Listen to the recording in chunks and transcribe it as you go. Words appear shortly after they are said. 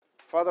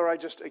Father, I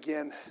just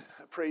again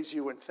praise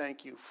you and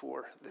thank you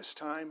for this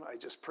time. I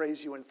just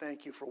praise you and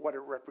thank you for what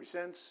it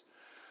represents.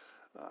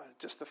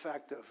 Just the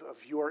fact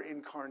of your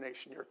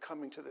incarnation, your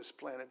coming to this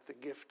planet, the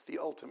gift, the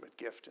ultimate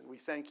gift, and we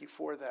thank you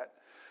for that.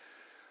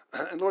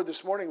 And Lord,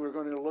 this morning we're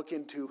going to look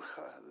into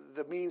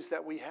the means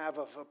that we have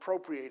of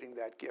appropriating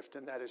that gift,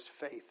 and that is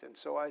faith. And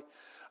so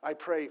I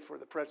pray for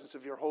the presence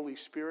of your Holy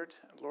Spirit.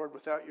 Lord,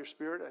 without your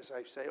Spirit, as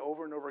I say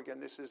over and over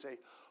again, this is a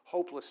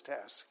hopeless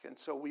task. And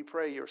so we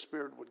pray your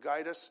Spirit would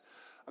guide us,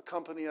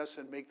 accompany us,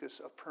 and make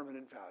this of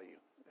permanent value.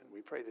 And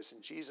we pray this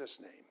in Jesus'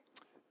 name.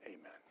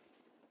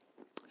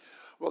 Amen.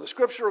 Well, the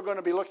scripture we're going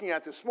to be looking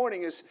at this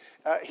morning is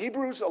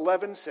Hebrews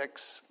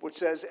 11:6, which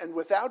says, "And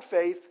without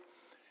faith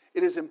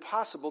it is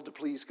impossible to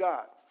please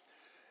God,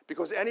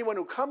 because anyone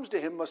who comes to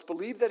him must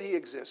believe that he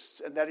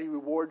exists and that he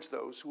rewards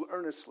those who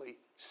earnestly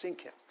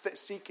seek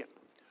him."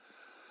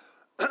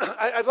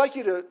 I'd like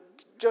you to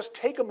just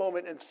take a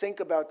moment and think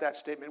about that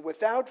statement.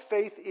 Without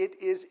faith, it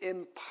is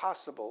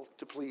impossible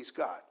to please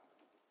God.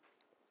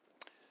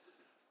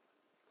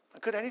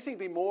 Could anything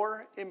be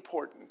more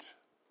important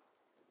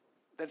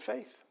than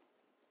faith?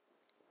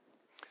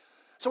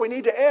 So we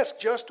need to ask,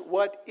 just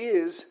what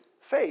is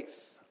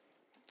faith?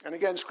 And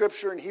again,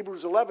 Scripture in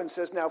Hebrews 11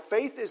 says, "Now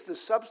faith is the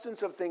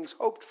substance of things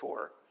hoped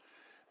for,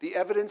 the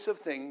evidence of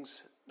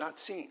things not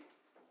seen."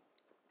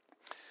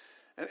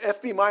 And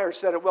F.B. Meyer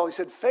said it well. He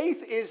said,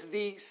 "Faith is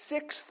the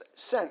sixth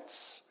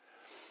sense.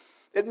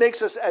 It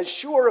makes us as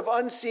sure of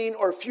unseen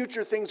or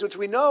future things which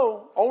we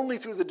know only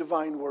through the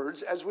divine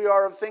words as we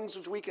are of things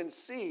which we can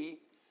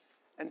see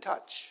and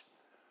touch."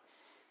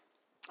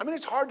 I mean,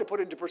 it's hard to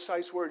put into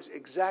precise words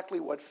exactly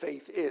what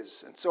faith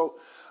is. And so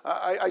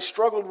I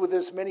struggled with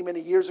this many, many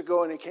years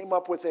ago, and I came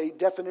up with a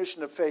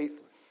definition of faith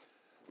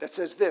that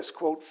says this,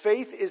 quote,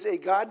 "Faith is a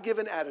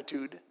God-given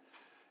attitude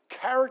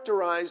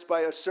characterized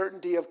by a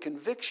certainty of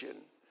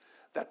conviction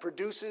that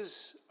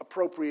produces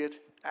appropriate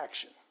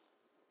action."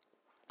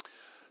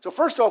 So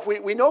first off,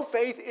 we know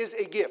faith is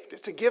a gift.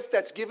 It's a gift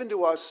that's given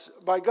to us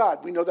by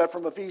God. We know that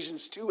from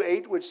Ephesians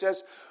 2:8, which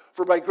says,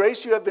 "For by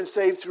grace you have been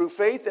saved through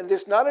faith, and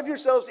this not of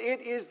yourselves,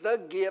 it is the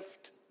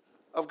gift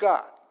of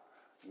God,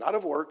 not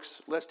of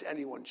works, lest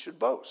anyone should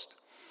boast."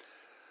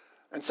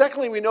 And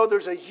secondly, we know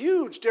there's a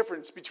huge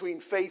difference between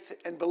faith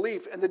and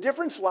belief, and the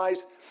difference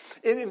lies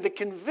in the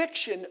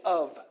conviction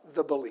of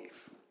the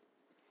belief.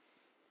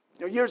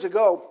 You know, years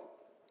ago,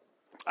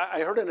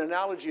 I heard an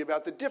analogy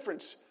about the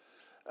difference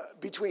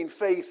between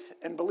faith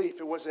and belief.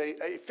 It was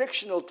a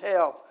fictional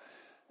tale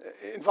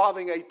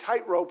involving a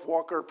tightrope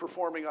walker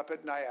performing up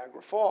at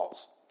Niagara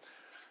Falls.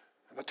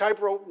 And the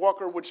tightrope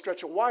walker would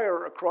stretch a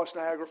wire across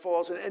Niagara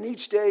Falls, and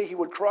each day he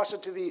would cross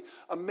it to the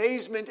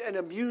amazement and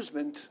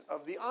amusement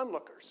of the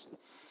onlookers.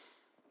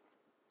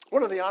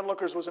 One of the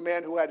onlookers was a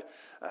man who had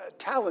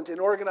talent in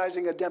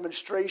organizing a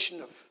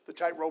demonstration of the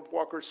tightrope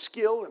walker's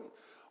skill and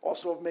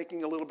also of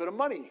making a little bit of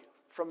money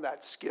from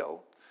that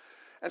skill.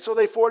 And so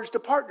they forged a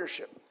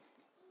partnership.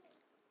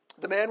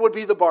 The man would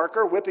be the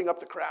barker, whipping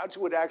up the crowds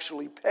who would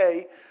actually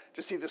pay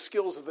to see the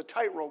skills of the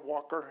tightrope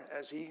walker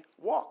as he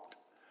walked.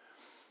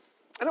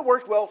 And it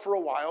worked well for a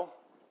while,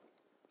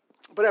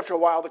 but after a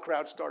while the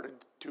crowd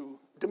started to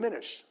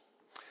diminish.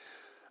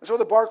 And so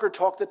the barker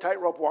talked the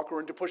tightrope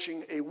walker into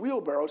pushing a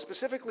wheelbarrow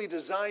specifically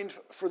designed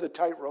for the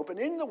tightrope, and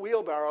in the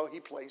wheelbarrow he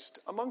placed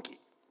a monkey.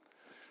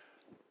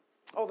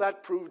 Oh,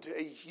 that proved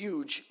a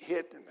huge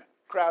hit, and the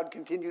crowd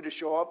continued to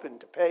show up and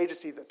to pay to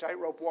see the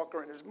tightrope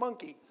walker and his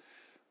monkey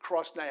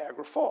cross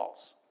Niagara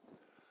Falls.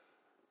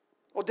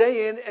 Well,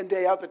 day in and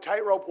day out, the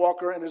tightrope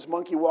walker and his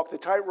monkey walked the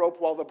tightrope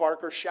while the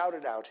barker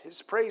shouted out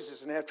his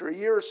praises. And after a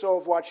year or so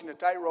of watching the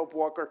tightrope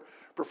walker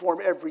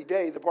perform every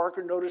day, the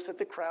barker noticed that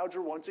the crowds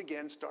were once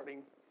again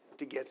starting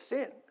to get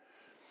thin.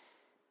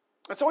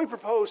 And so he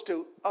proposed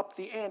to up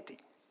the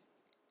ante.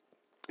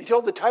 He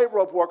told the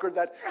tightrope walker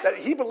that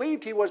he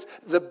believed he was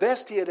the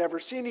best he had ever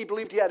seen. He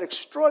believed he had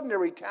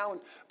extraordinary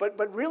talent,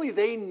 but really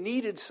they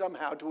needed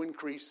somehow to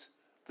increase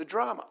the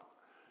drama.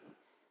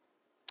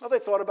 Well, they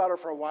thought about it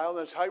for a while,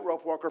 and the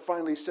tightrope walker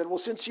finally said, "Well,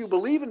 since you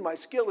believe in my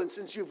skill and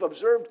since you've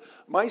observed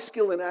my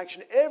skill in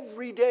action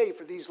every day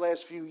for these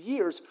last few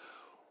years,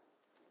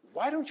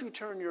 why don't you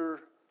turn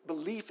your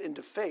belief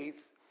into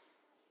faith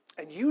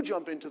and you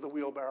jump into the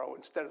wheelbarrow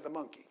instead of the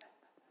monkey?"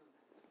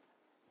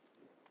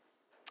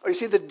 Oh, you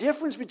see, the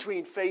difference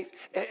between faith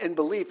and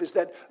belief is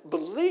that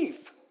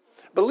belief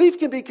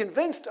can be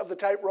convinced of the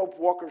tightrope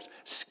walker's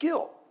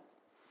skill.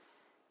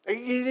 You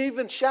can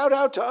even shout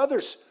out to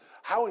others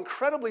how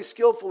incredibly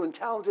skillful and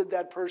talented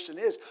that person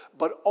is,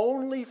 but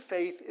only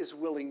faith is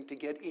willing to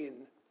get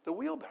in the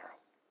wheelbarrow.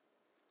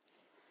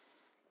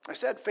 I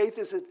said faith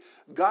is a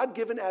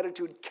God-given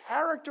attitude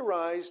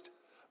characterized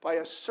by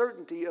a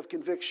certainty of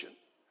conviction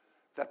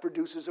that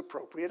produces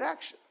appropriate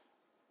action.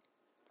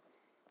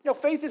 You know,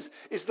 faith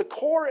is the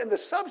core and the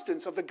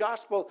substance of the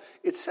gospel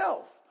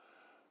itself.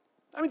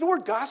 I mean, the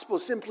word gospel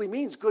simply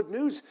means good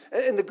news,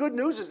 and the good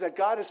news is that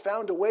God has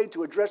found a way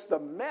to address the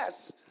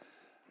mess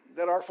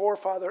that our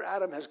forefather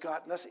Adam has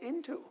gotten us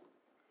into.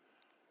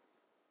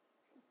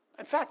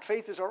 In fact,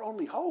 faith is our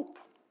only hope.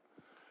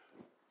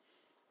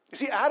 You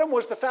see, Adam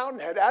was the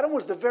fountainhead. Adam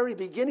was the very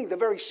beginning, the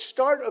very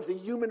start of the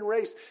human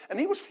race. And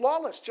he was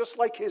flawless, just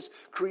like his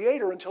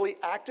creator, until he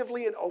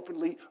actively and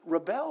openly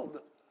rebelled.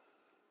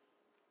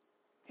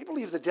 He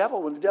believed the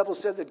devil when the devil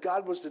said that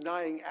God was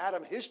denying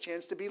Adam his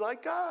chance to be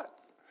like God.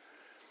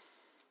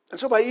 And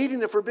so by eating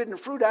the forbidden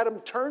fruit, Adam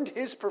turned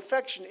his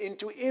perfection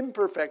into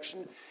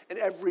imperfection, and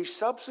every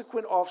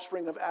subsequent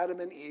offspring of Adam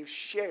and Eve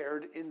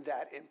shared in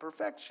that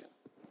imperfection.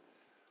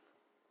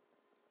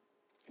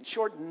 In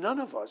short, none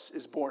of us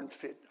is born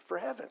fit for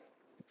heaven.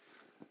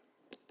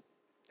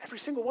 Every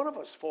single one of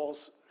us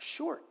falls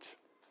short.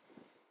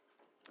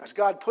 As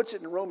God puts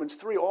it in Romans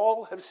 3,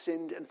 all have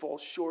sinned and fall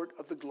short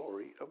of the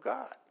glory of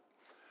God.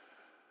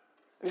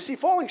 And you see,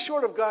 falling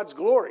short of God's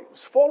glory,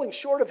 falling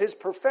short of his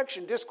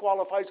perfection,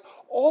 disqualifies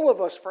all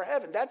of us for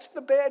heaven. That's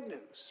the bad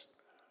news.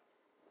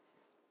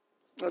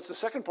 That's the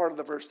second part of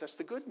the verse. That's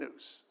the good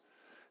news.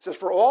 It says,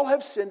 for all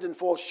have sinned and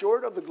fall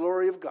short of the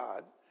glory of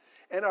God,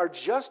 and are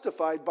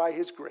justified by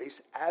his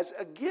grace as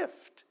a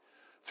gift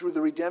through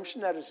the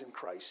redemption that is in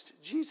Christ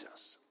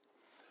Jesus.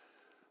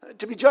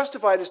 To be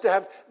justified is to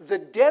have the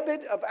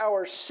debit of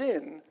our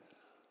sin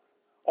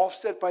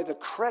offset by the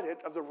credit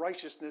of the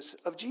righteousness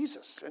of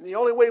Jesus. And the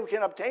only way we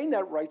can obtain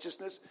that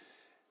righteousness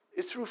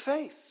is through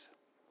faith.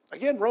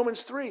 Again,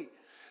 Romans 3.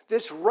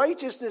 This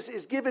righteousness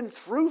is given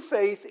through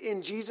faith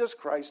in Jesus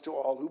Christ to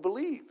all who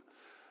believe.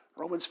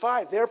 Romans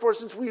 5. Therefore,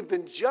 since we have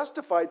been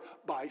justified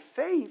by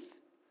faith,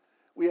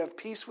 we have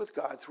peace with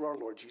God through our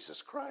Lord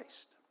Jesus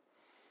Christ.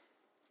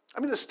 I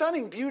mean, the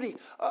stunning beauty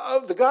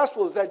of the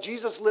gospel is that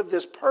Jesus lived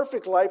this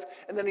perfect life,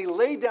 and then he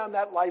laid down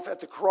that life at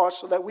the cross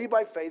so that we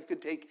by faith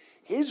could take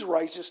his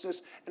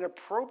righteousness and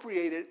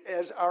appropriate it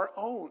as our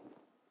own.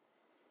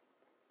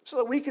 So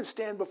that we can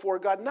stand before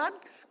God, not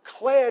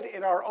clad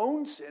in our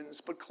own sins,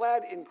 but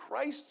clad in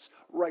Christ's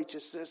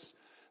righteousness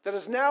that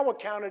is now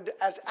accounted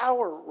as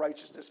our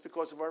righteousness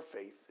because of our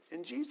faith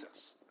in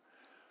Jesus.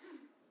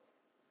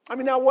 I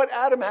mean, now what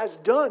Adam has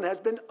done has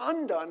been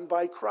undone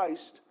by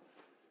Christ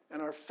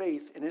and our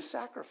faith in his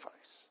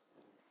sacrifice.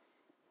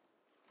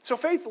 So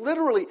faith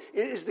literally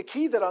is the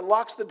key that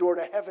unlocks the door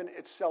to heaven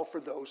itself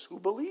for those who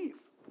believe.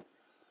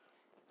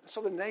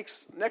 So the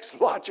next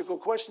logical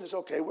question is,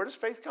 okay, where does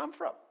faith come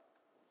from?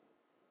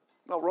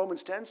 Well,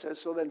 Romans 10 says,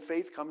 so then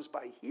faith comes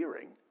by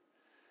hearing,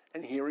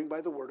 and hearing by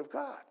the word of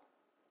God.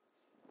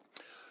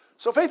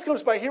 So faith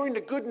comes by hearing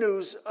the good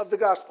news of the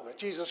gospel, that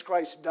Jesus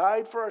Christ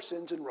died for our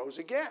sins and rose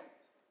again.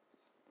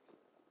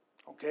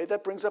 Okay,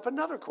 that brings up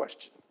another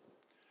question.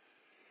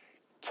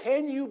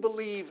 Can you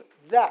believe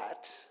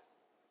that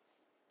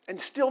and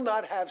still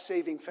not have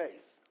saving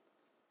faith?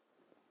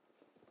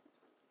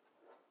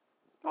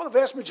 Well, the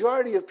vast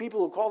majority of people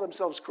who call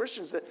themselves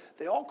Christians,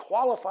 they all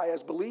qualify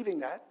as believing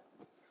that.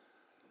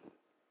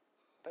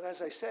 But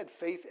as I said,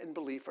 faith and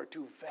belief are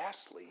two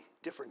vastly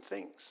different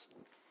things.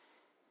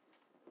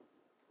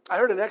 I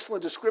heard an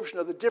excellent description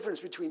of the difference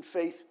between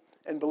faith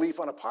and belief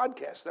on a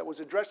podcast that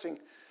was addressing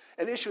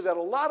an issue that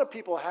a lot of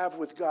people have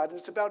with God, and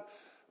it's about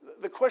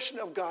the question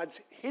of God's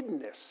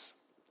hiddenness.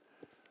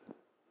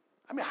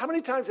 I mean, how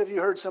many times have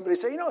you heard somebody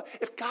say,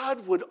 if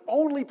God would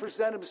only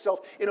present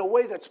himself in a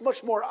way that's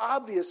much more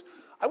obvious,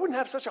 I wouldn't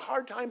have such a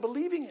hard time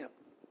believing him.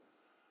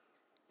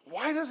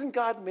 Why doesn't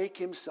God make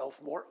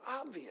himself more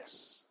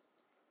obvious?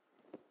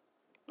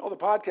 Oh, the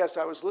podcast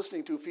I was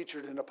listening to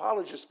featured an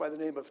apologist by the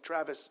name of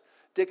Travis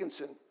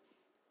Dickinson.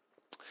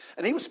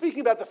 And he was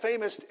speaking about the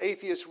famous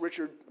atheist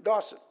Richard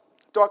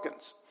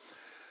Dawkins.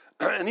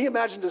 And he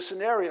imagined a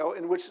scenario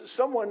in which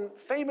someone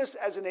famous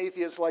as an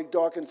atheist like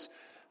Dawkins,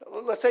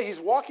 let's say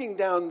he's walking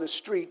down the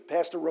street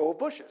past a row of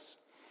bushes.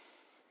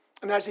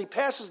 And as he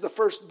passes the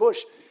first bush,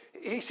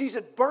 he sees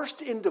it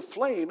burst into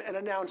flame and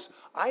announce,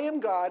 I am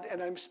God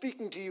and I'm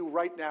speaking to you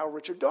right now,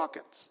 Richard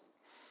Dawkins.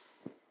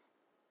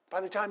 By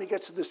the time he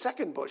gets to the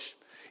second bush,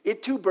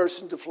 it too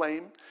bursts into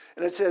flame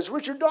and it says,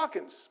 Richard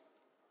Dawkins,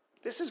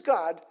 this is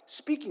God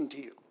speaking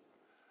to you.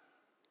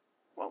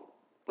 Well,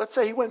 let's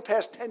say he went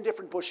past 10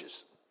 different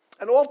bushes.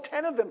 And all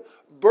 10 of them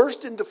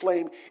burst into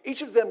flame,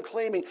 each of them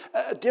claiming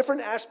a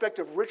different aspect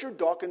of Richard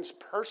Dawkins'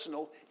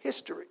 personal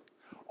history.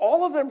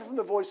 All of them from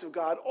the voice of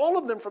God, all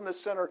of them from the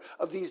center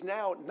of these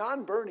now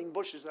non-burning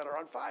bushes that are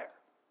on fire.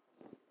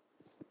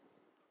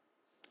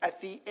 At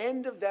the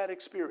end of that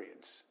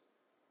experience,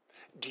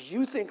 do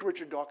you think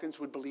Richard Dawkins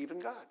would believe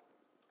in God?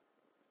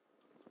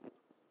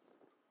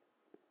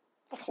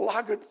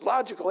 Well, the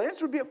logical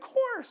answer would be, of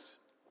course.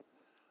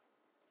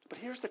 But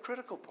here's the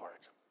critical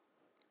part.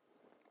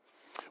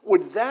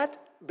 Would that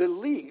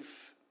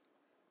belief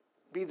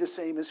be the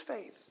same as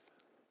faith?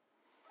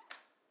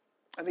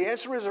 And the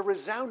answer is a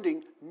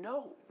resounding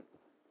no.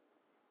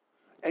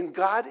 And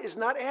God is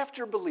not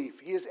after belief.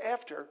 He is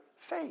after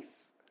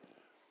faith.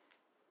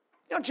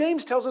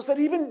 James tells us that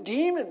even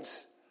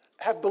demons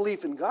have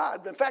belief in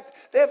God. In fact,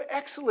 they have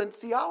excellent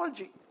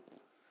theology.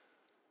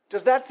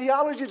 Does that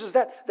theology, does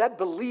that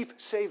belief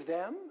save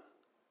them?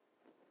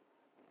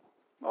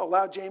 Well,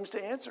 allow James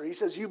to answer. He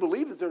says, you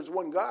believe that there's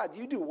one God.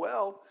 You do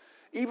well.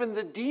 Even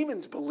the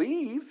demons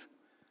believe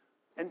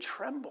and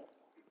tremble.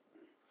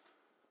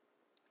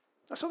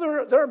 So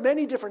there are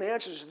many different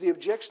answers to the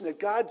objection that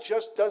God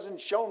just doesn't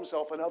show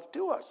himself enough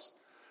to us.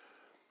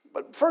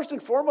 But first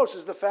and foremost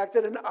is the fact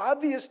that an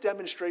obvious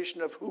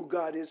demonstration of who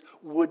God is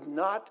would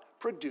not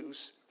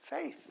produce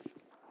faith.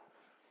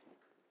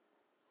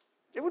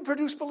 It would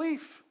produce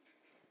belief.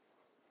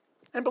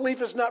 And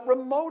belief is not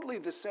remotely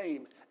the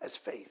same as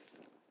faith.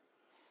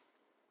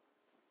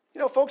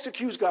 Folks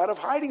accuse God of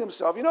hiding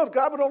himself. If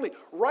God would only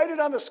write it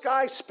on the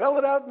sky, spell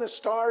it out in the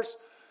stars,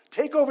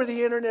 take over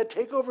the internet,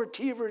 take over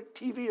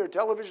TV or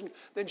television,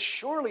 then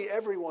surely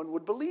everyone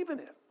would believe in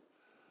him.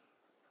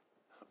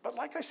 But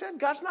like I said,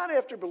 God's not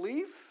after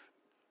belief.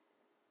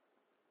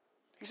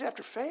 He's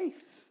after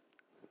faith.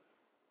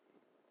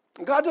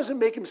 And God doesn't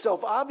make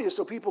himself obvious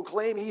so people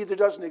claim he either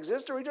doesn't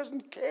exist or he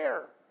doesn't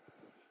care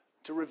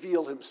to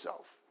reveal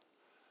himself.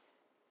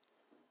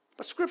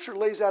 But Scripture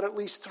lays out at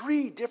least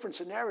 3 different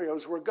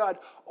scenarios where God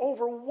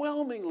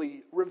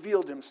overwhelmingly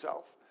revealed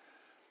himself.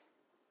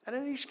 And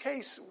in each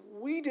case,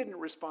 we didn't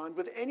respond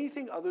with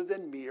anything other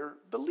than mere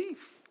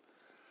belief.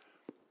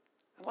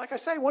 And like I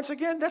say, once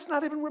again, that's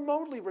not even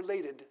remotely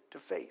related to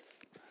faith.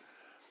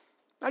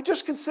 Now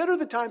just consider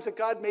the times that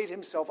God made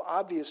himself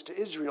obvious to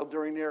Israel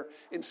during their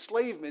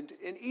enslavement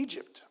in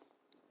Egypt.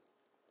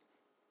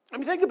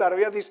 Think about it.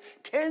 We have these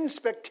 10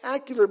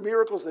 spectacular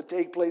miracles that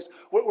take place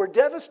where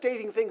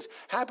devastating things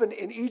happen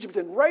in Egypt.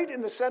 And right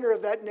in the center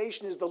of that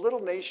nation is the little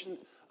nation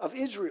of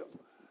Israel.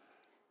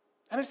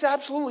 And it's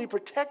absolutely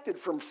protected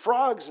from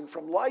frogs and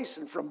from lice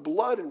and from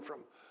blood and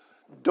from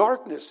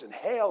darkness and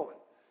hail.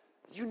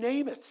 And you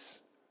name it.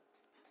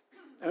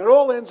 And it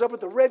all ends up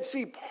with the Red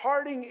Sea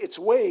parting its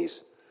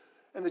ways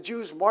and the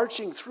Jews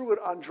marching through it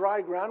on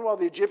dry ground while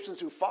the Egyptians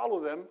who follow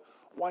them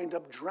wind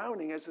up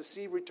drowning as the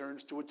sea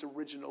returns to its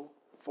original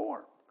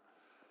form.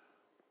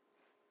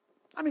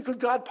 Could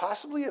God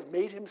possibly have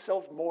made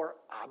himself more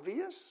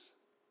obvious?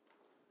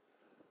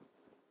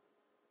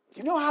 Do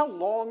you know how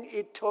long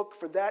it took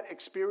for that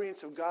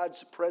experience of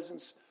God's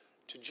presence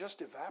to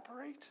just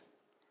evaporate?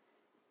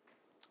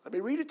 Let me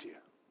read it to you.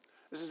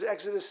 This is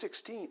Exodus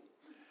 16.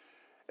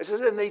 It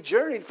says, "And they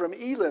journeyed from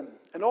Elim,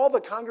 and all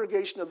the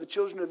congregation of the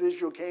children of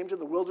Israel came to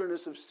the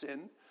wilderness of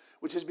Sin,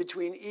 which is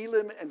between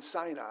Elim and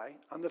Sinai,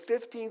 on the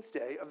 15th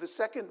day of the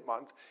 2nd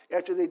month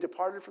after they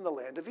departed from the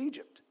land of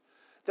Egypt.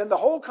 Then the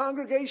whole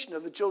congregation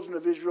of the children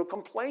of Israel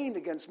complained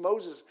against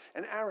Moses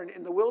and Aaron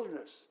in the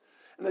wilderness.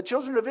 And the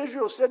children of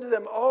Israel said to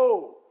them,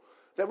 'Oh,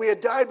 that we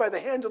had died by the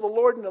hand of the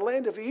Lord in the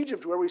land of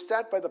Egypt, where we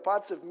sat by the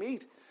pots of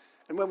meat,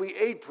 and when we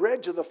ate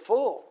bread to the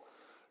full.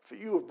 For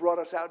you have brought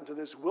us out into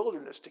this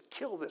wilderness to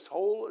kill this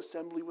whole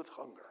assembly with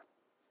hunger.'"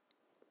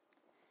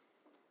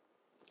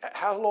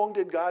 How long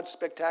did God's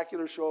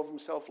spectacular show of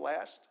himself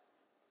last?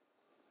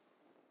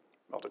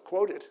 Well, to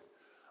quote it,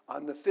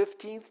 on the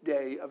 15th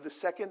day of the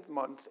 2nd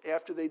month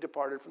after they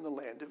departed from the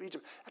land of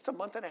Egypt. That's a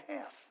month and a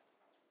half.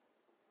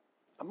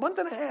 A month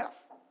and a half.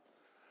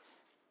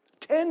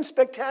 10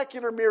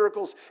 spectacular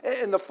miracles,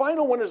 and the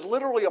final one is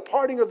literally a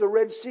parting of the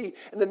Red Sea,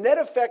 and the net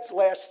effect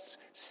lasts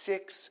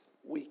 6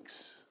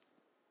 weeks.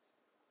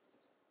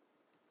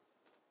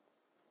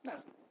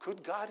 Now,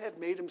 could God have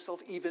made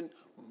himself even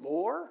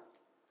more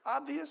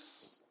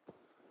obvious?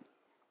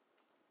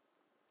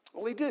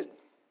 Well, he did.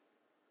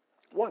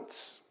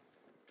 Once.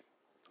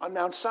 On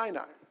Mount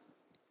Sinai.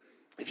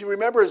 If you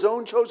remember, his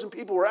own chosen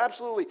people were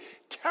absolutely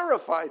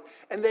terrified,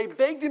 and they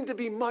begged him to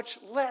be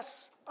much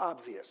less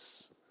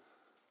obvious.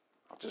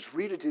 I'll just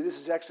read it to you. This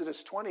is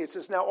Exodus 20. It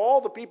says, "Now all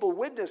the people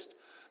witnessed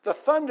the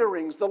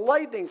thunderings, the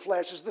lightning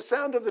flashes, the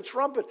sound of the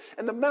trumpet,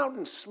 and the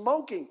mountain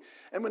smoking.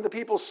 And when the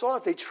people saw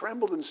it, they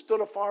trembled and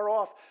stood afar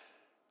off.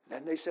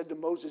 Then they said to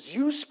Moses,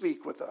 'You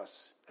speak with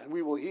us, and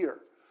we will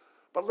hear.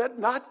 But let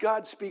not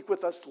God speak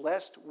with us,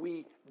 lest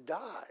we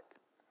die.'"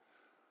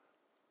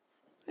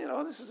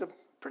 This is a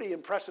pretty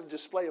impressive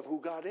display of who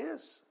God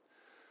is.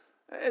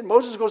 And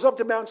Moses goes up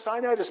to Mount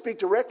Sinai to speak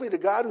directly to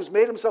God, who's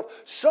made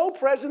himself so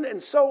present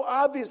and so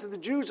obvious that the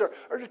Jews are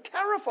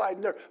terrified,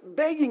 and they're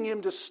begging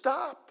him to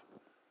stop.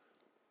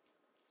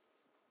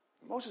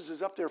 Moses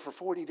is up there for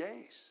 40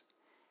 days.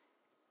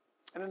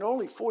 And in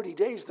only 40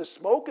 days, the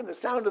smoke and the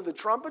sound of the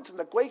trumpets and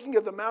the quaking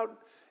of the mountain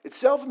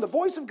itself and the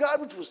voice of God,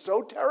 which was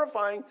so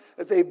terrifying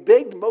that they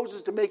begged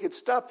Moses to make it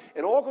stop,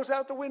 it all goes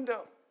out the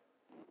window.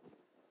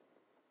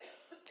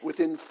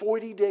 Within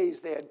 40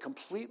 days, they had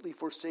completely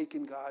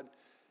forsaken God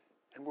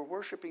and were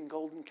worshiping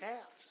golden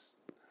calves.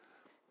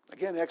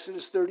 Again,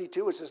 Exodus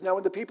 32, it says, "Now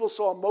when the people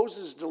saw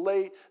Moses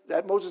delayed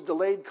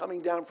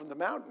coming down from the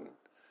mountain,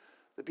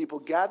 the people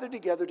gathered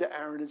together to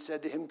Aaron and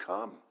said to him,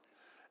 'Come,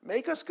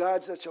 make us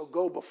gods that shall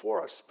go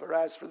before us. But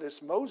as for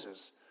this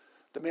Moses,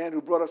 the man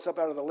who brought us up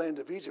out of the land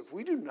of Egypt,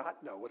 we do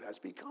not know what has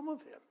become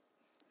of him.'"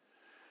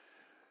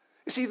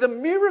 You see, the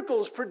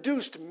miracles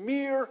produced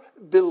mere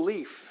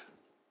belief.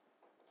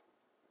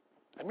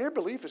 And mere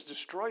belief is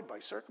destroyed by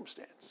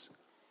circumstance.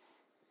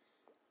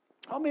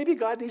 Oh, maybe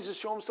God needs to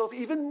show himself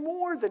even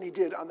more than he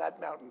did on that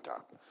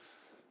mountaintop.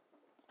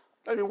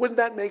 Wouldn't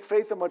that make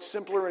faith a much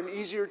simpler and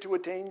easier to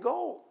attain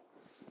goal?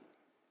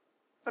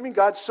 I mean,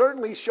 God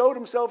certainly showed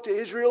himself to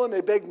Israel, and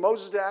they begged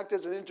Moses to act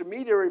as an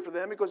intermediary for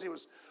them because he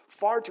was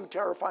far too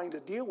terrifying to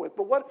deal with.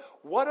 But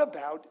what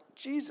about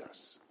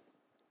Jesus?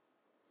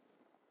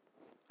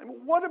 I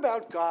mean, what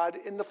about God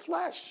in the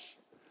flesh?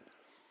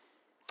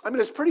 I mean,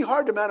 it's pretty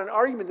hard to mount an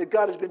argument that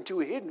God has been too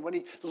hidden when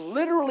he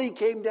literally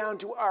came down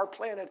to our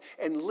planet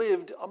and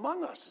lived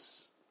among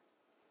us.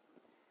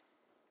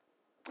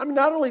 I mean,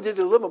 not only did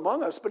he live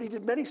among us, but he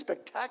did many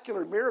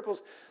spectacular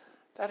miracles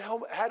that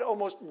had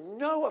almost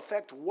no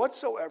effect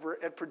whatsoever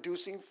at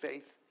producing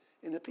faith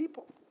in the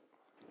people.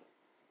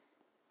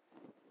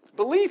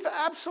 Belief,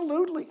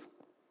 absolutely.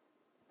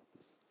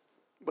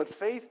 But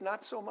faith,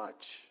 not so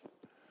much.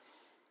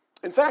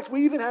 In fact,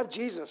 we even have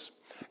Jesus,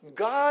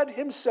 God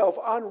himself,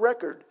 on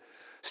record,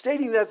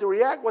 stating that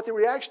what the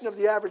reaction of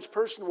the average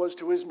person was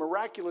to his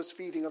miraculous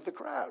feeding of the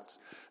crowds.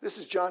 This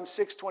is John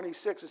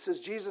 6:26. It says,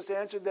 Jesus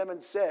answered them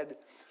and said,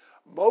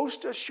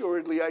 most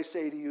assuredly I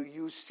say to you,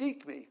 you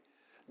seek me,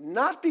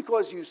 not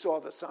because you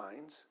saw the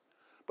signs,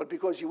 but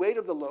because you ate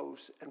of the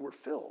loaves and were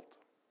filled.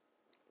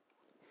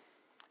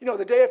 You know,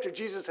 the day after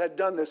Jesus had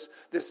done this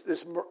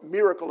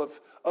miracle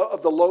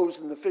of the loaves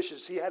and the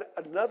fishes, he had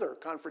another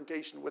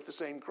confrontation with the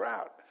same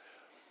crowd.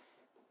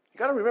 You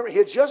got to remember, he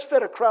had just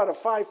fed a crowd of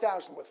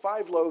 5,000 with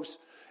 5 loaves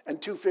and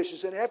 2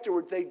 fishes, and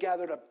afterward they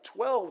gathered up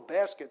 12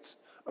 baskets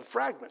of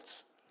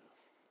fragments.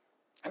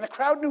 And the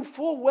crowd knew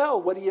full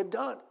well what he had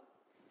done.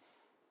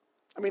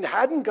 I mean,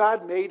 hadn't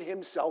God made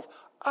himself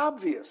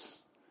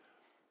obvious?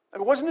 I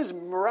mean, wasn't his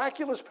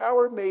miraculous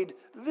power made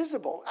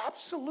visible?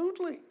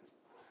 Absolutely.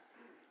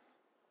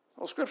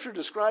 Well, Scripture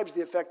describes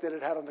the effect that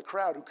it had on the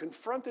crowd who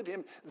confronted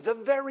him the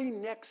very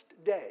next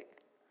day.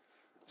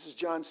 This is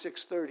John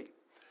 6:30.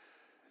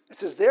 It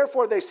says,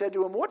 therefore they said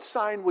to him, what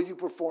sign will you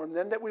perform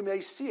then that we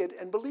may see it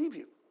and believe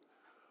you?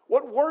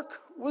 What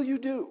work will you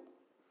do?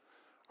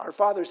 Our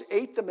fathers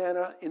ate the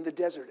manna in the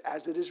desert,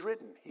 as it is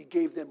written. He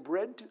gave them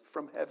bread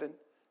from heaven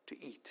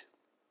to eat.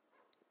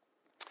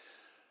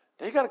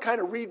 Now you got to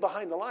kind of read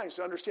behind the lines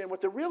to understand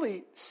what they're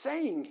really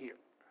saying here.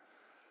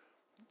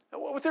 Now,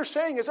 what they're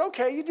saying is,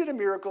 okay, you did a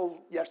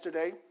miracle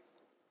yesterday.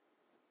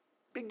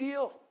 Big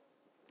deal.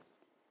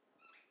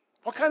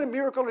 What kind of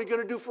miracle are you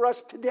going to do for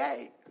us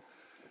today?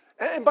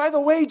 And by the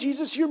way,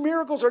 Jesus, your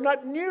miracles are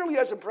not nearly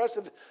as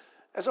impressive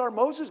as our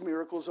Moses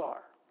miracles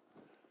are.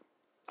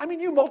 I mean,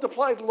 you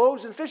multiplied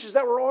loaves and fishes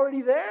that were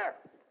already there.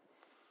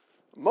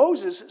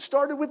 Moses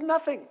started with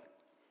nothing.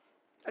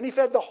 And he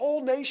fed the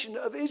whole nation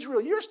of Israel.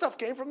 Your stuff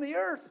came from the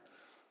earth.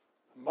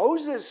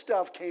 Moses'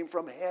 stuff came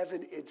from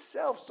heaven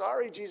itself.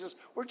 Sorry, Jesus,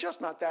 we're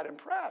just not that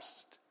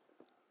impressed.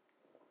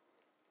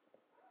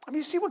 I mean,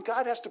 you see what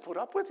God has to put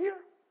up with here?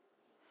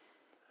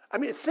 I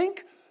mean,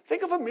 think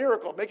of a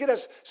miracle. Make it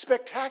as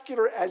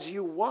spectacular as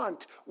you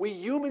want. We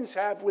humans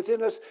have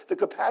within us the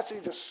capacity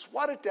to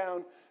swat it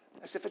down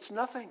as if it's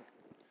nothing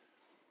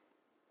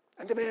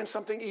and demand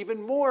something even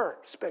more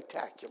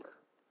spectacular.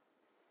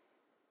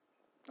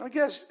 I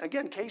guess,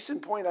 again, case in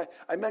point,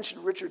 I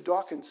mentioned Richard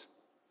Dawkins.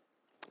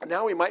 And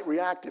now he might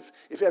react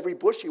if every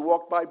bush he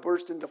walked by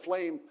burst into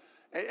flame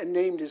and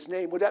named his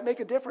name. Would that make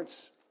a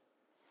difference?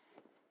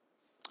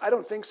 I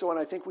don't think so, and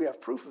I think we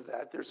have proof of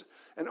that. There's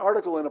an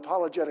article in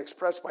Apologetics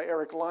Press by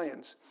Eric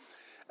Lyons.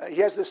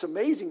 He has this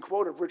amazing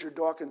quote of Richard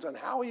Dawkins on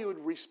how he would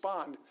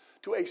respond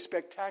to a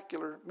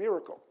spectacular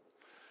miracle.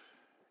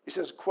 He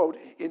says, quote,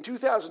 in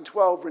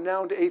 2012,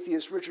 renowned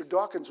atheist Richard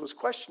Dawkins was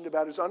questioned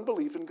about his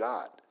unbelief in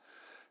God.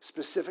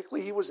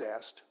 Specifically, he was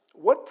asked,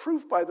 what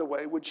proof, by the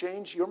way, would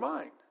change your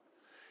mind?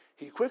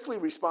 He quickly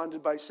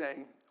responded by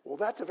saying, well,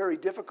 that's a very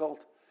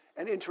difficult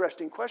and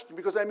interesting question,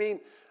 because I mean,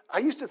 I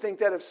used to think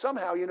that if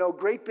somehow,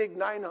 great big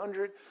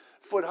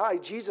 900-foot-high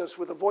Jesus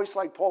with a voice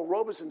like Paul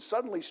Robeson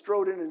suddenly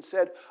strode in and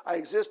said, I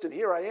exist and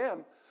here I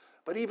am.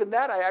 But even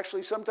that, I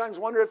actually sometimes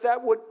wonder if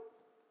that would,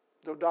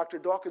 though Dr.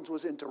 Dawkins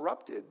was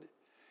interrupted,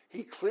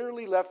 he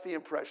clearly left the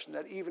impression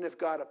that even if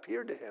God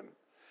appeared to him,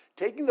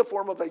 taking the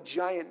form of a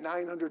giant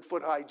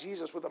 900-foot-high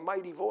Jesus with a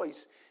mighty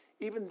voice,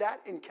 even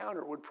that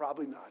encounter would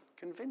probably not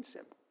convince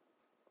him.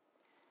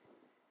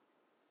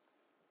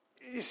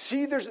 You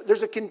see,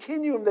 there's a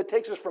continuum that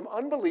takes us from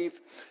unbelief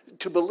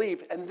to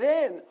belief, and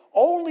then,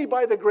 only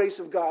by the grace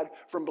of God,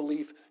 from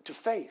belief to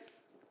faith.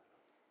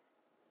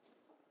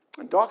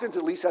 And Dawkins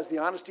at least has the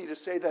honesty to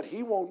say that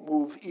he won't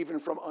move even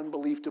from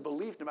unbelief to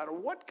belief, no matter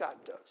what God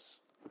does.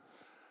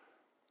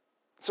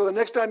 So the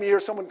next time you hear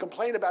someone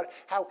complain about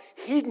how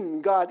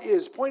hidden God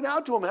is, point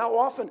out to him how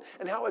often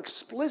and how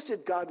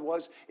explicit God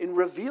was in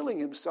revealing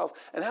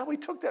himself, and how he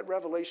took that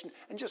revelation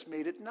and just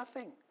made it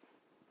nothing.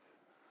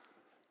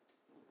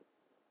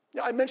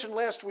 Now, I mentioned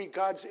last week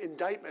God's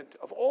indictment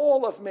of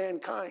all of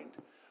mankind.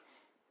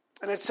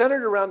 And it's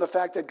centered around the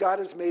fact that God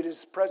has made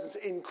his presence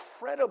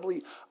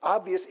incredibly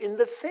obvious in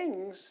the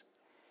things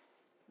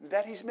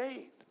that he's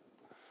made.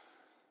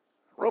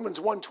 Romans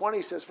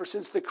 1:20 says, for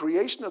since the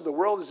creation of the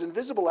world, his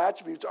invisible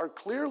attributes are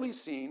clearly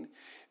seen,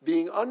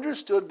 being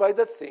understood by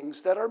the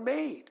things that are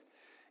made,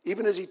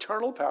 even his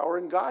eternal power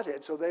and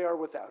Godhead, so they are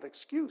without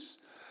excuse.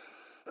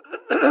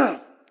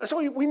 And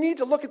so we need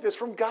to look at this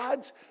from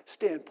God's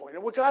standpoint.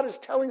 And what God is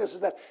telling us is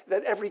that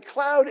every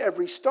cloud,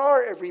 every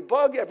star, every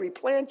bug, every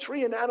plant,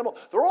 tree, and animal,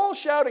 they're all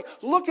shouting,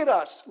 look at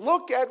us.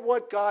 Look at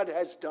what God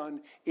has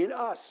done in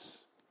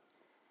us.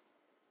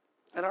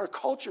 And our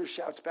culture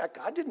shouts back,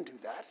 God didn't do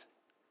that.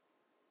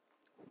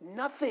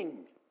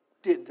 Nothing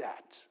did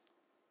that.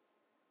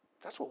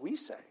 That's what we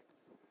say.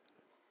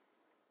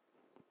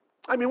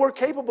 I mean, we're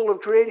capable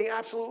of creating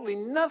absolutely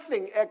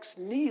nothing ex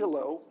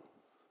nihilo,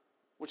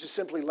 which is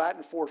simply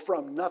Latin for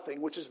from nothing,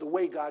 which is the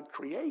way God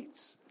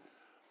creates.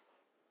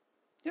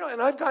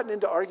 And I've gotten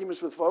into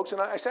arguments with folks,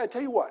 and I said, I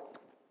tell you what,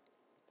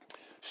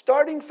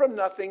 starting from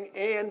nothing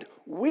and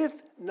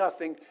with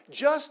nothing,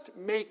 just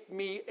make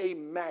me a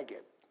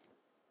maggot.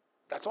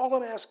 That's all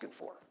I'm asking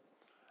for.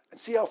 And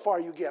see how far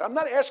you get. I'm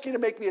not asking you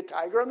to make me a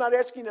tiger. I'm not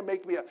asking you to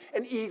make me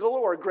an eagle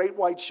or a great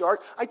white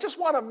shark. I just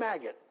want a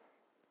maggot.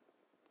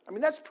 I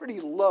mean, that's pretty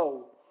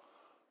low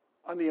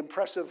on the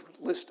impressive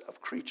list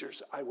of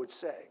creatures, I would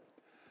say.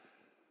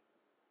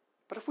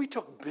 But if we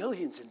took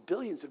billions and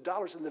billions of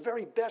dollars and the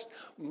very best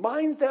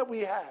minds that we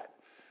had,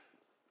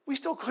 we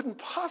still couldn't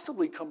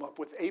possibly come up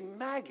with a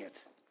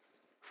maggot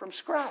from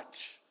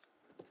scratch.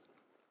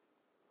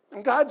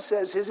 And God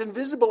says his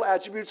invisible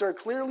attributes are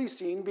clearly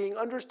seen, being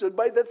understood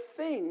by the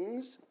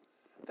things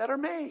that are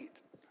made.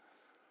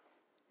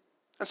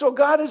 And so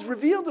God has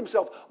revealed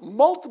himself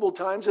multiple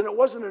times, and it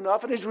wasn't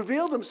enough. And he's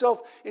revealed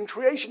himself in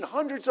creation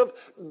hundreds of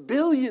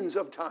billions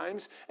of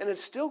times, and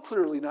it's still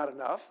clearly not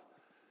enough.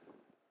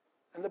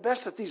 And the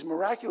best that these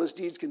miraculous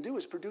deeds can do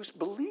is produce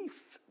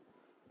belief,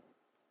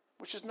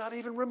 which is not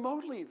even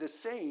remotely the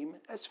same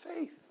as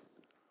faith.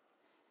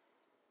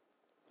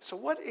 So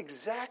what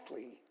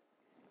exactly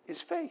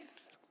is faith?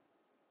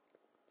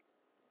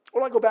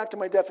 Well, I go back to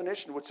my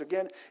definition, which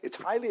again, it's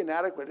highly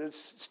inadequate, and it's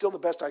still the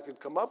best I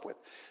could come up with.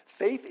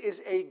 Faith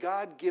is a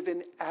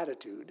God-given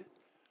attitude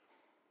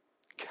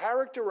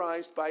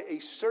characterized by a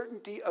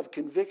certainty of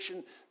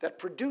conviction that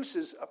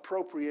produces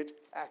appropriate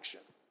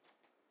action.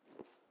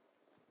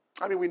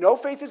 I mean, we know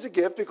faith is a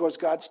gift because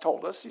God's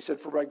told us. He said,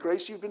 for by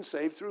grace you've been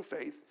saved through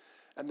faith,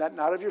 and that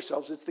not of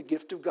yourselves, it's the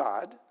gift of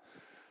God.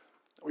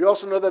 We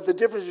also know that the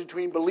difference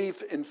between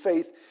belief and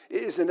faith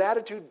is an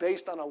attitude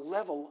based on a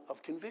level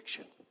of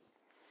conviction.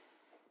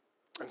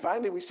 And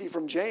finally, we see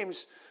from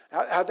James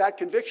how that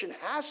conviction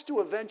has to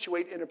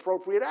eventuate in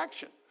appropriate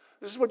action.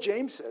 This is what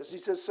James says. He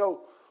says,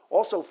 so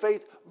also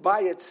faith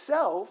by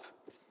itself,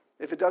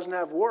 if it doesn't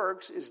have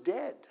works, is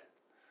dead.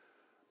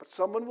 But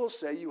someone will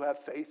say, you have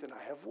faith and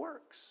I have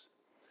works.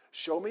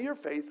 Show me your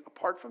faith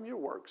apart from your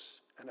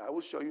works, and I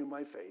will show you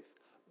my faith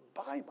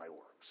by my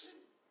works.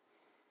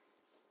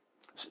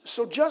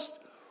 So just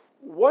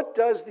what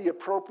does the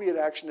appropriate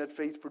action that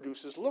faith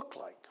produces look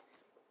like?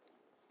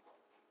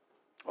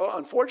 Well,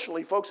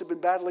 unfortunately, folks have been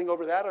battling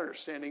over that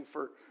understanding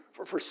for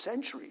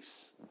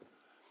centuries.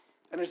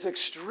 And it's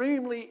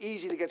extremely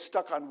easy to get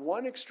stuck on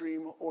one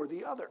extreme or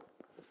the other.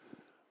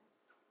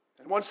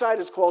 And one side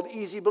is called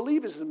easy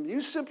believism.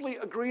 You simply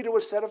agree to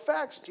a set of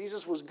facts.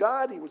 Jesus was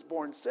God. He was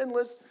born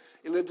sinless.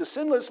 He lived a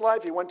sinless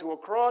life. He went to a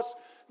cross,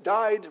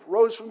 died,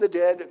 rose from the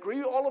dead.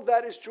 Agree all of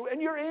that is true, and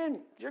you're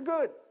in. You're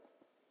good.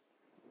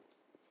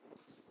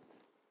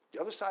 The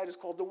other side is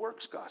called the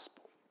works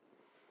gospel.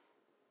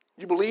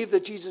 You believe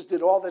that Jesus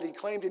did all that he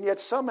claimed, and yet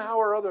somehow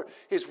or other,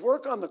 his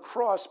work on the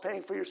cross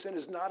paying for your sin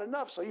is not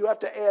enough. So you have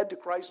to add to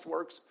Christ's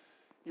works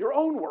your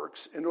own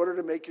works in order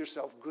to make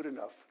yourself good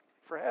enough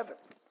for heaven.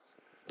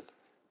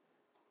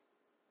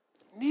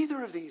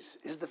 Neither of these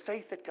is the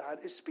faith that God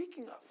is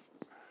speaking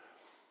of.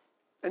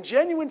 And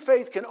genuine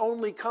faith can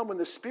only come when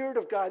the Spirit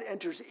of God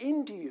enters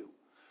into you,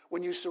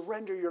 when you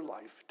surrender your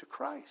life to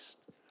Christ.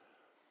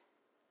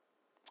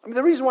 I mean,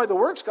 the reason why the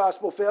works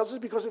gospel fails is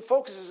because it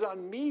focuses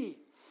on me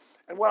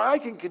and what I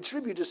can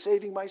contribute to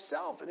saving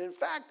myself. And in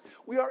fact,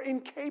 we are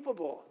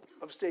incapable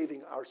of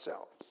saving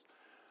ourselves.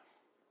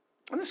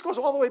 And this goes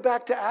all the way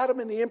back to Adam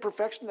and the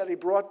imperfection that he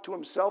brought to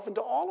himself and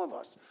to all of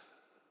us.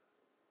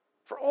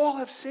 For all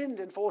have sinned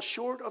and fall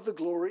short of the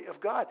glory of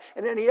God.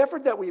 And any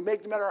effort that we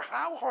make, no matter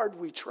how hard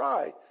we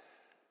try,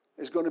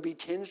 is going to be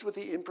tinged with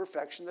the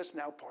imperfection that's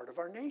now part of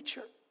our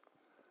nature.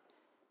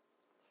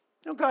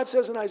 God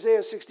says in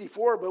Isaiah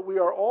 64, but we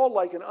are all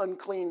like an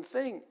unclean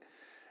thing,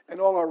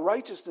 and all our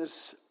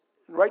righteousness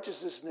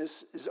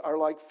are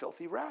like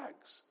filthy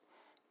rags.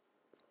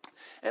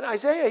 And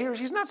Isaiah here,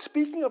 he's not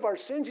speaking of our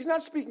sins. He's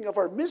not speaking of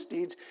our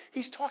misdeeds.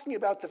 He's talking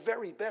about the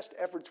very best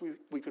efforts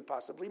we could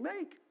possibly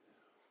make.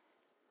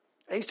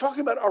 And he's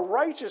talking about our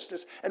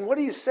righteousness. And what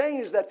he's saying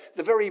is that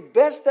the very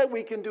best that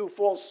we can do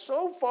falls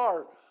so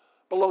far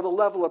below the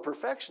level of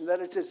perfection that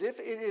it's as if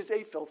it is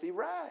a filthy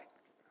rag.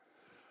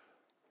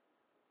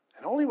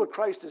 And only what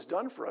Christ has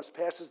done for us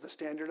passes the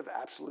standard of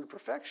absolute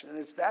perfection. And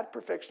it's that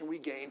perfection we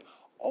gain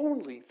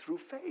only through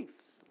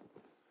faith.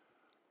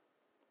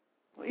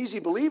 Well, easy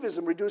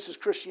believism reduces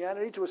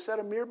Christianity to a set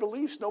of mere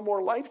beliefs, no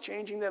more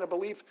life-changing than a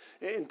belief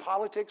in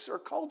politics or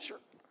culture.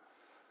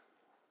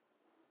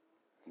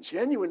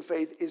 Genuine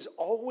faith is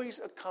always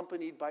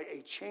accompanied by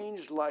a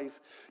changed life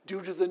due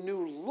to the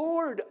new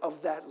Lord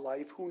of that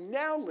life who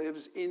now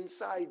lives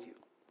inside you.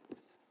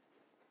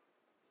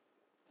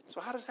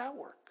 So how does that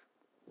work?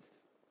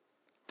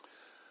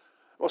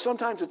 Well,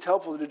 sometimes it's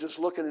helpful to just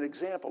look at an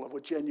example of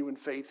what genuine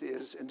faith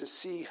is and to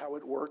see how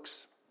it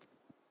works,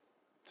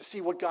 to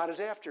see what God is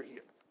after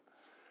here.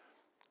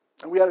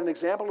 And we had an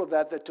example of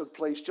that took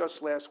place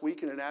just last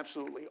week in an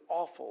absolutely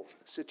awful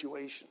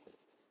situation.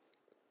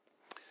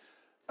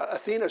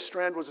 Athena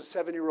Strand was a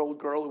 7-year-old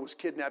girl who was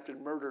kidnapped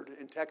and murdered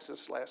in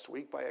Texas last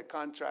week by a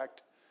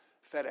contract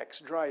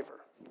FedEx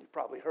driver. You've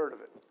probably heard of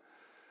it.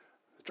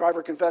 The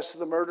driver confessed to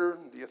the murder.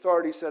 The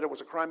authorities said it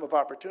was a crime of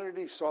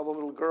opportunity. He saw the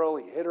little girl,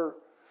 he hit her,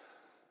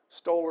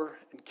 stole her,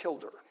 and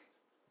killed her.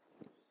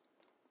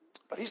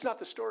 But he's not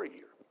the story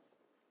here.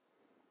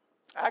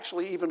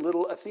 Actually, even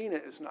little Athena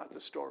is not the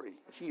story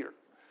here.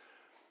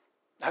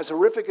 As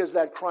horrific as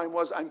that crime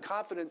was, I'm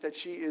confident that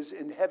she is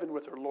in heaven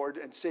with her Lord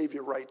and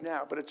Savior right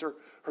now. But it's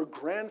her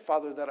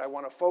grandfather that I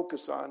want to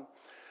focus on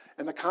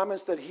and the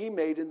comments that he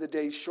made in the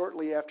days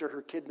shortly after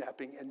her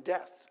kidnapping and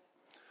death.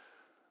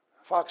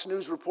 Fox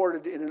News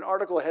reported in an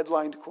article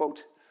headlined,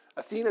 quote,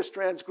 Athena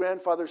Strand's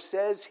grandfather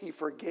says he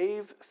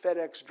forgave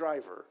FedEx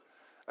driver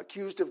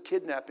accused of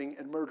kidnapping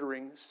and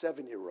murdering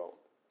 7-year-old.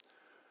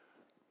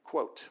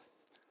 Quote,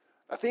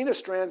 Athena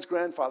Strand's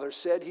grandfather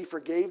said he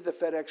forgave the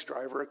FedEx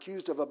driver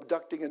accused of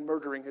abducting and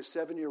murdering his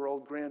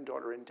 7-year-old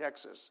granddaughter in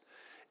Texas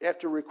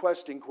after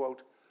requesting,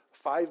 quote,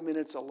 5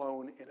 minutes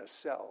alone in a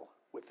cell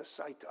with the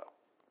psycho.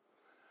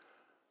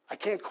 I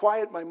can't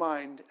quiet my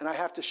mind, and I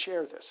have to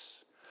share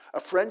this. A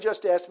friend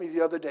just asked me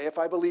the other day if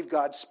I believe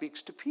God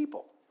speaks to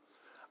people.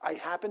 I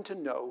happen to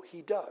know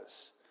he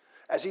does.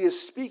 As he is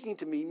speaking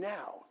to me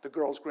now, the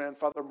girl's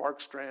grandfather,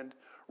 Mark Strand,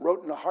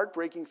 wrote in a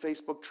heartbreaking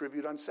Facebook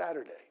tribute on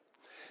Saturday.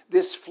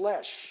 This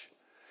flesh,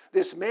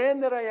 this man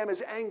that I am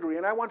is angry,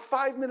 and I want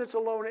 5 minutes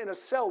alone in a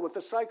cell with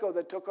the psycho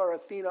that took our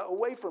Athena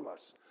away from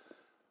us.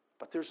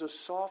 But there's a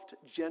soft,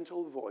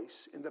 gentle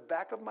voice in the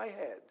back of my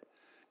head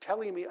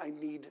telling me I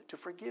need to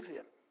forgive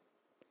him.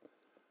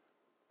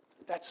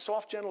 That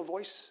soft, gentle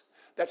voice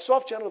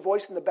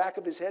in the back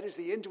of his head is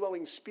the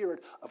indwelling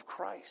spirit of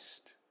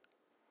Christ.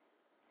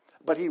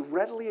 But he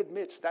readily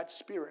admits that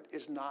spirit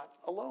is not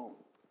alone.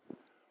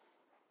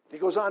 He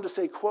goes on to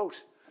say,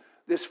 quote,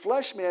 this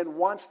flesh man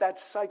wants that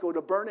psycho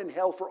to burn in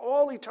hell for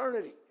all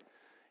eternity.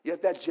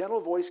 Yet that gentle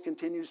voice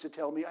continues to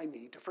tell me I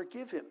need to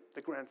forgive him,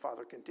 the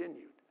grandfather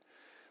continued.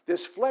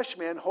 This flesh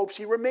man hopes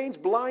he remains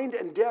blind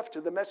and deaf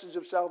to the message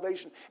of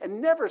salvation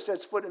and never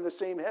sets foot in the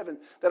same heaven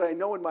that I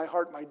know in my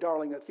heart my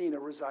darling Athena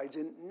resides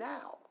in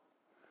now.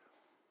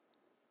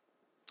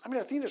 I mean,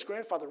 Athena's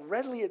grandfather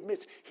readily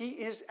admits he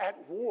is at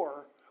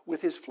war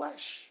with his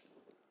flesh.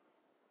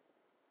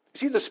 You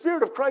see, the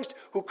Spirit of Christ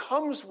who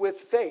comes with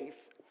faith,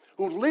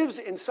 who lives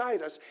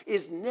inside us,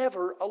 is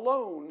never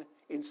alone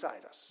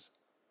inside us.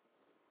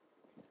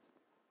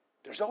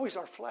 There's always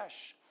our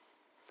flesh.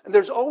 And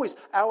there's always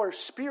our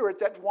spirit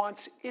that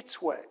wants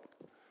its way.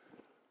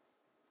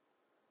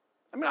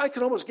 I mean, I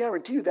can almost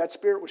guarantee you that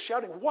spirit was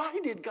shouting, why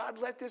did God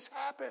let this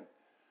happen?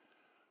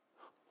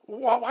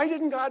 Why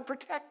didn't God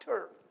protect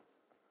her?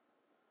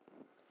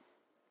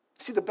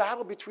 See, the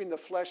battle between the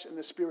flesh and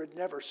the spirit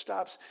never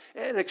stops.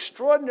 And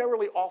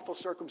extraordinarily awful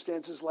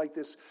circumstances like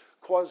this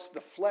cause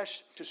the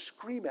flesh to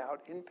scream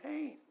out in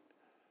pain.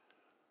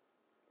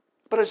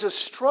 But it's a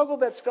struggle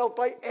that's felt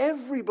by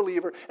every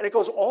believer. And it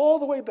goes all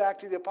the way back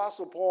to the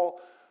Apostle Paul,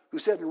 who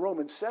said in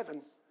Romans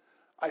 7,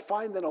 I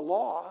find then a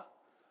law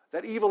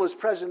that evil is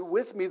present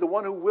with me, the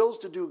one who wills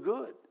to do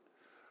good.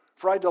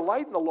 For I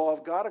delight in the law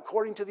of God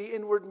according to the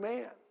inward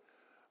man.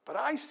 But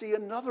I see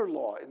another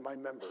law in my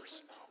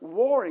members,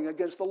 warring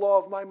against the law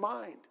of my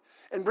mind,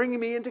 and bringing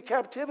me into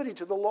captivity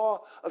to the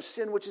law of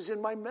sin which is in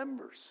my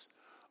members.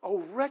 O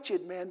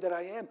wretched man that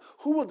I am,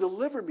 who will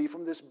deliver me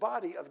from this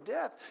body of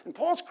death? And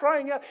Paul's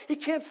crying out, he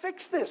can't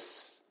fix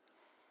this.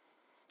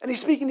 And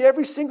he's speaking to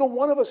every single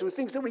one of us who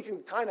thinks that we can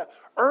kind of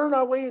earn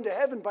our way into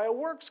heaven by a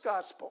works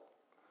gospel.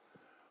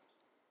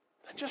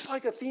 And just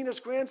like Athena's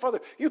grandfather,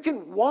 you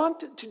can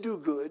want to do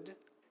good,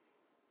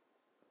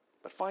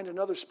 but find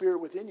another spirit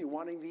within you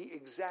wanting the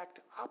exact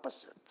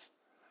opposite.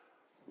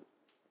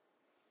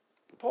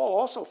 Paul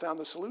also found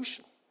the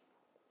solution.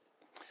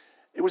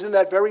 It was in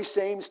that very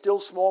same still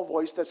small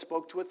voice that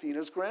spoke to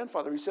Athena's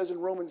grandfather. He says in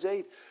Romans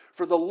 8,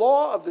 for the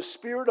law of the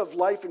Spirit of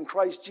life in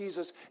Christ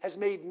Jesus has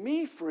made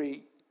me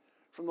free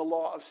from the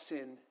law of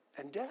sin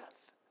and death.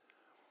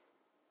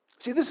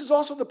 See, this is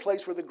also the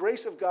place where the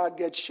grace of God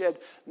gets shed,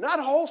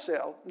 not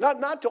wholesale,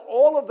 not to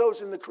all of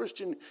those in the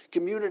Christian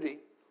community,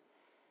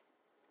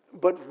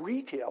 but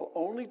retail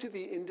only to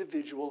the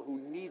individual who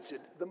needs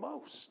it the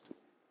most.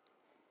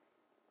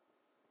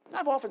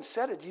 I've often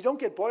said it, you don't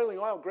get boiling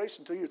oil grace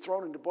until you're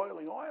thrown into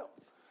boiling oil.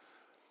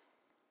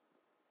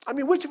 I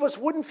mean, which of us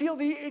wouldn't feel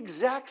the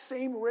exact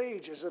same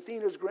rage as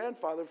Athena's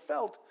grandfather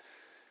felt?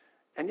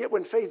 And yet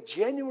when faith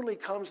genuinely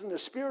comes and the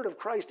Spirit of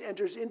Christ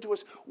enters into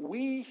us,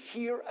 we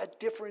hear a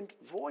different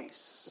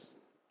voice.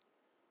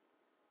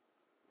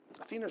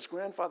 Athena's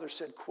grandfather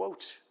said,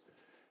 quote,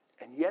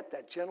 "And yet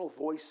that gentle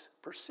voice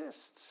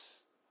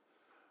persists."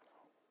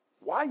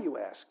 Why, you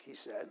ask, he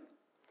said.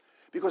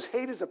 Because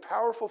hate is a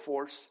powerful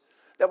force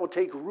that will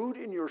take root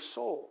in your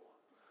soul.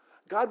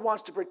 God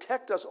wants to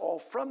protect us all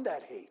from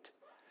that hate.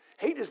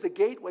 Hate is the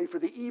gateway for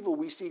the evil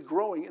we see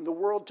growing in the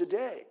world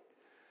today.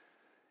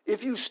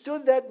 If you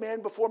stood that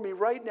man before me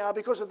right now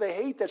because of the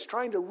hate that's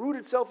trying to root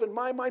itself in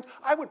my mind,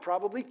 I would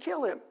probably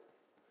kill him,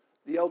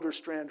 the elder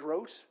Strand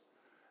wrote.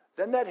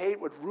 Then that hate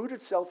would root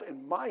itself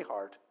in my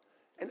heart,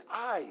 and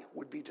I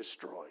would be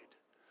destroyed.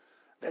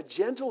 That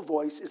gentle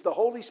voice is the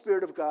Holy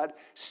Spirit of God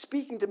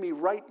speaking to me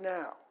right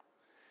now.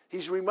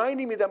 He's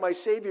reminding me that my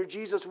Savior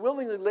Jesus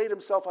willingly laid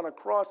himself on a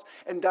cross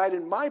and died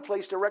in my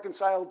place to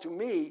reconcile to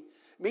me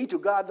to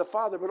God the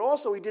Father. But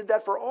also he did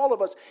that for all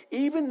of us,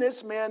 even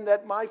this man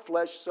that my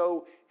flesh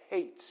so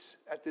hates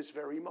at this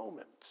very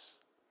moment.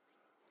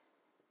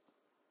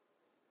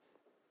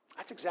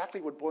 That's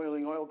exactly what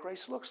boiling oil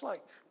grace looks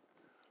like.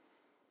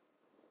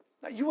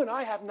 Now, you and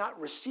I have not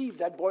received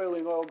that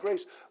boiling oil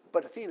grace,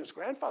 but Athena's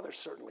grandfather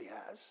certainly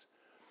has.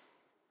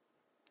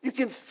 You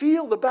can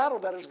feel the battle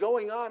that is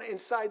going on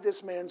inside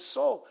this man's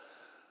soul.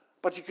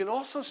 But you can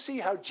also see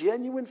how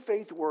genuine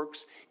faith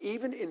works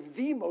even in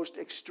the most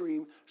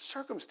extreme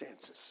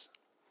circumstances.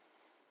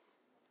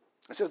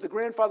 It says, the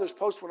grandfather's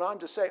post went on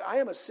to say, "I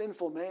am a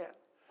sinful man,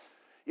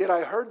 yet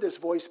I heard this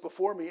voice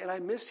before me, and I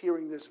miss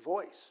hearing this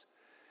voice.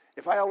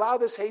 If I allow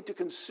this hate to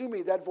consume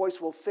me, that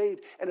voice will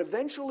fade and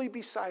eventually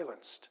be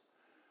silenced.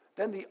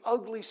 Then the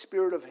ugly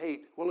spirit of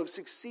hate will have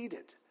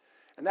succeeded.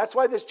 And that's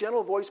why this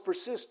gentle voice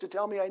persists to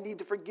tell me I need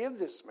to forgive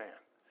this man.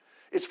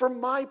 It's for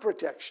my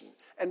protection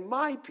and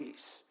my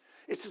peace.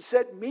 It's to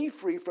set me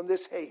free from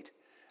this hate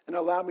and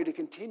allow me to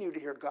continue to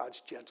hear God's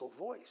gentle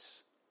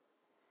voice."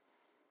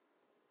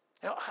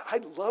 Now, I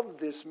love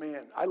this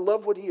man. I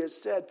love what he has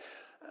said.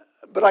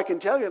 But I can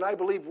tell you, and I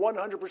believe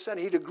 100%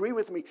 he'd agree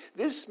with me,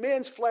 this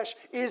man's flesh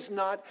is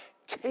not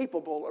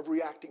capable of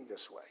reacting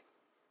this way.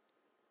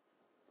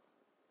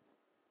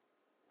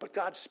 But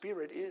God's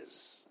Spirit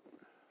is.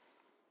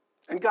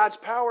 And God's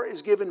power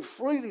is given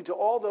freely to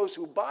all those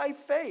who, by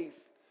faith,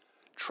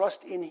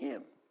 trust in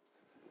him.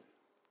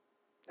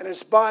 And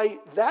it's by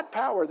that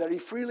power that he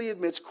freely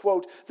admits,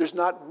 quote, "There's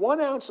not 1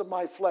 ounce of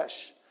my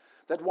flesh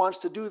that wants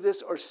to do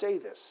this or say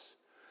this,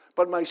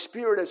 but my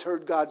spirit has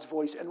heard God's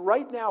voice. And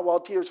right now, while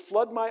tears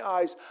flood my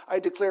eyes, I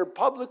declare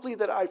publicly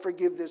that I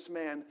forgive this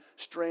man,"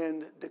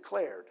 Strand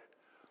declared.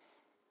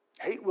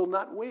 Hate will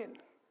not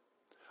win.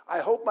 I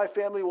hope my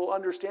family will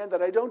understand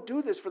that I don't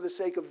do this for the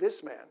sake of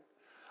this man.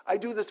 I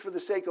do this for the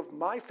sake of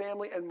my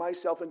family and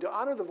myself, and to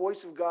honor the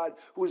voice of God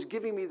who is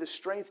giving me the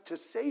strength to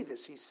say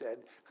this, he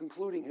said,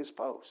 concluding his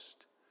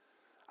post.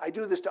 I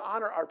do this to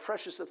honor our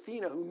precious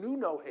Athena, who knew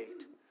no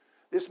hate.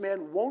 This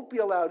man won't be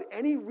allowed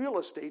any real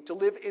estate to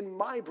live in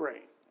my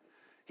brain.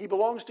 He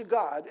belongs to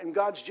God, and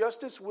God's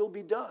justice will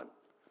be done.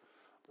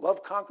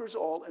 Love conquers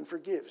all and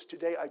forgives.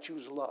 Today I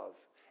choose love,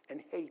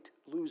 and hate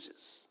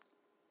loses.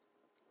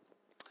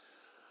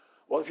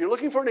 Well, if you're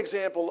looking for an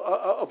example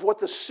of what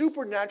the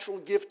supernatural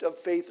gift of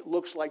faith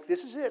looks like,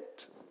 this is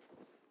it.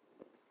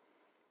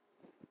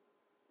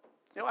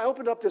 I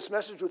opened up this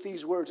message with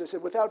these words. I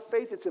said, without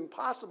faith, it's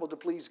impossible to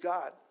please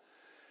God,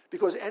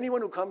 because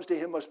anyone who comes to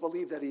him must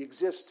believe that he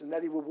exists and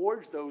that he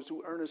rewards those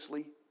who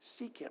earnestly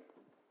seek him.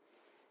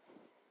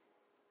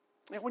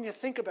 And when you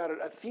think about it,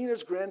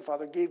 Athena's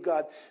grandfather gave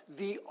God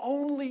the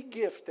only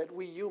gift that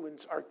we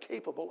humans are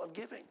capable of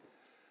giving,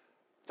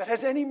 that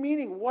has any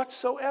meaning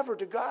whatsoever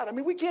to God. I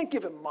mean, we can't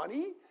give him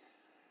money.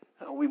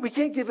 We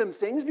can't give him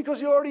things because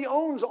he already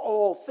owns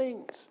all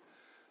things.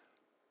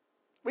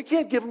 We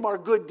can't give him our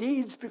good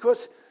deeds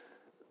because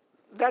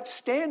that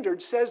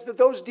standard says that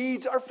those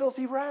deeds are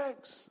filthy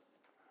rags.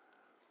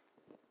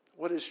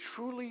 What is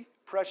truly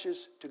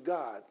precious to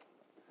God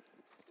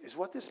is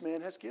what this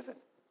man has given.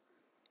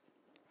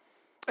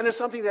 And it's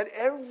something that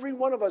every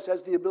one of us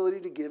has the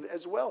ability to give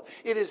as well.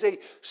 It is a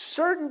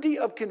certainty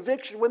of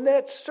conviction when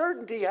that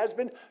certainty has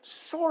been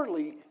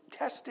sorely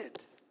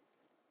tested.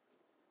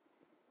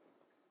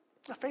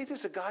 Now, faith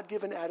is a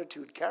God-given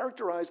attitude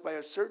characterized by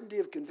a certainty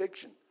of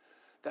conviction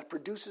that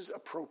produces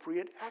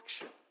appropriate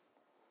action.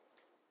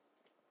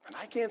 And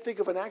I can't think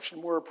of an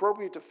action more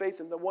appropriate to faith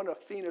than the one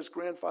Athena's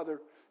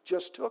grandfather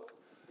just took.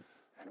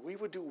 And we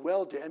would do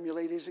well to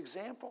emulate his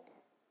example.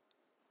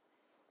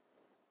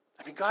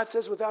 I mean, God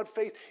says without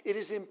faith, it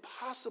is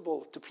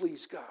impossible to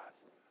please God.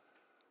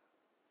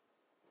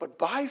 But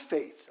by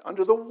faith,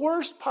 under the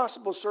worst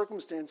possible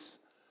circumstance,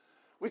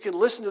 we can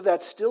listen to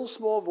that still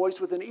small voice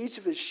within each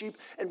of his sheep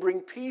and bring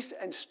peace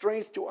and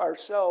strength to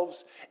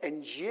ourselves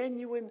and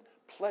genuine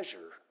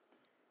pleasure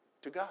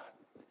to God.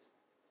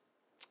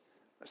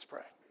 Let's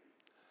pray.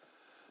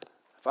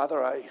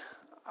 Father,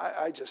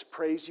 I just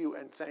praise you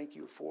and thank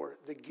you for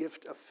the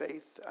gift of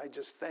faith. I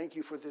just thank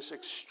you for this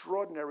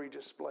extraordinary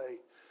display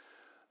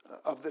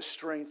of the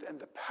strength and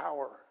the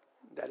power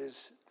that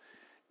is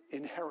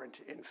inherent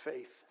in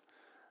faith.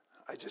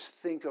 I just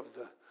think of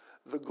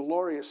the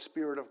glorious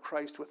Spirit of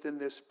Christ within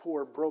this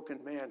poor,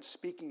 broken man,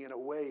 speaking in a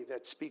way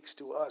that speaks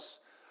to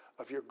us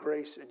of your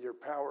grace and your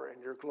power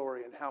and your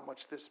glory, and how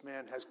much this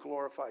man has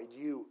glorified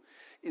you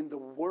in the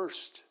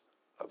worst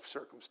of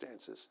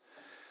circumstances.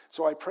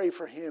 So I pray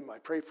for him. I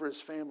pray for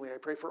his family. I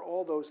pray for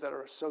all those that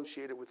are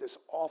associated with this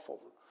awful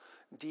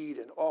deed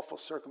and awful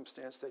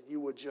circumstance, that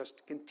you would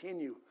just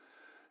continue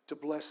to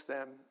bless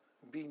them,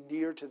 be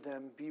near to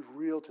them, be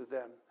real to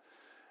them.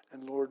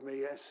 And Lord,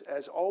 may,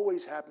 as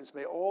always happens,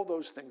 may all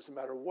those things, no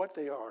matter what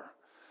they are,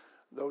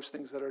 those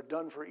things that are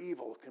done for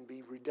evil can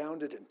be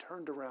redounded and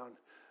turned around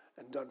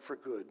and done for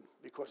good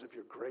because of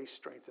your grace,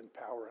 strength, and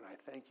power. And I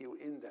thank you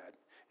in that,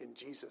 in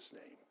Jesus'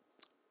 name.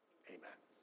 Amen.